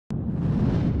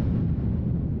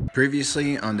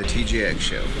Previously on the TJX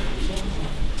show.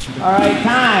 All right,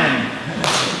 time.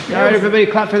 All right, everybody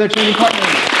clap for their training partners.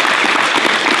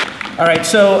 All right,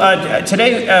 so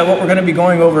today what we're going to be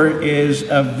going over is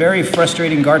a very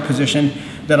frustrating guard position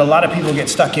that a lot of people get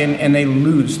stuck in and they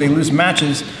lose. They lose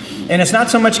matches. And it's not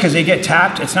so much because they get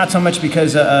tapped. It's not so much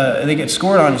because they get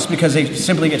scored on. It's because they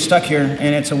simply get stuck here,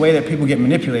 and it's a way that people get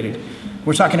manipulated.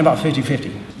 We're talking about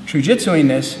 50-50. Trujitsuing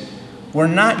this, we're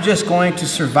not just going to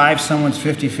survive someone's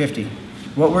 50-50.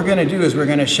 What we're going to do is we're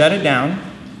going to shut it down,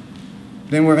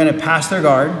 then we're going to pass their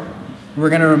guard, we're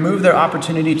going to remove their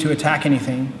opportunity to attack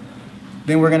anything,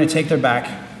 then we're going to take their back,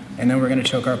 and then we're going to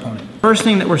choke our opponent. First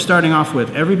thing that we're starting off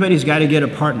with, everybody's got to get a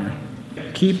partner.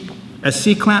 Keep a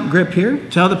C-clamp grip here.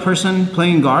 Tell the person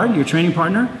playing guard, your training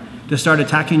partner, to start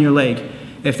attacking your leg.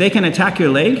 If they can attack your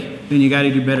leg, then you got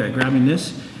to do better at grabbing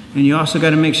this. And you also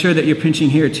got to make sure that you're pinching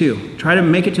here too. Try to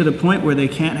make it to the point where they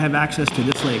can't have access to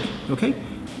this leg, okay?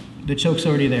 The choke's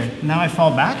already there. Now I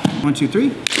fall back. 1, 2,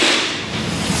 3.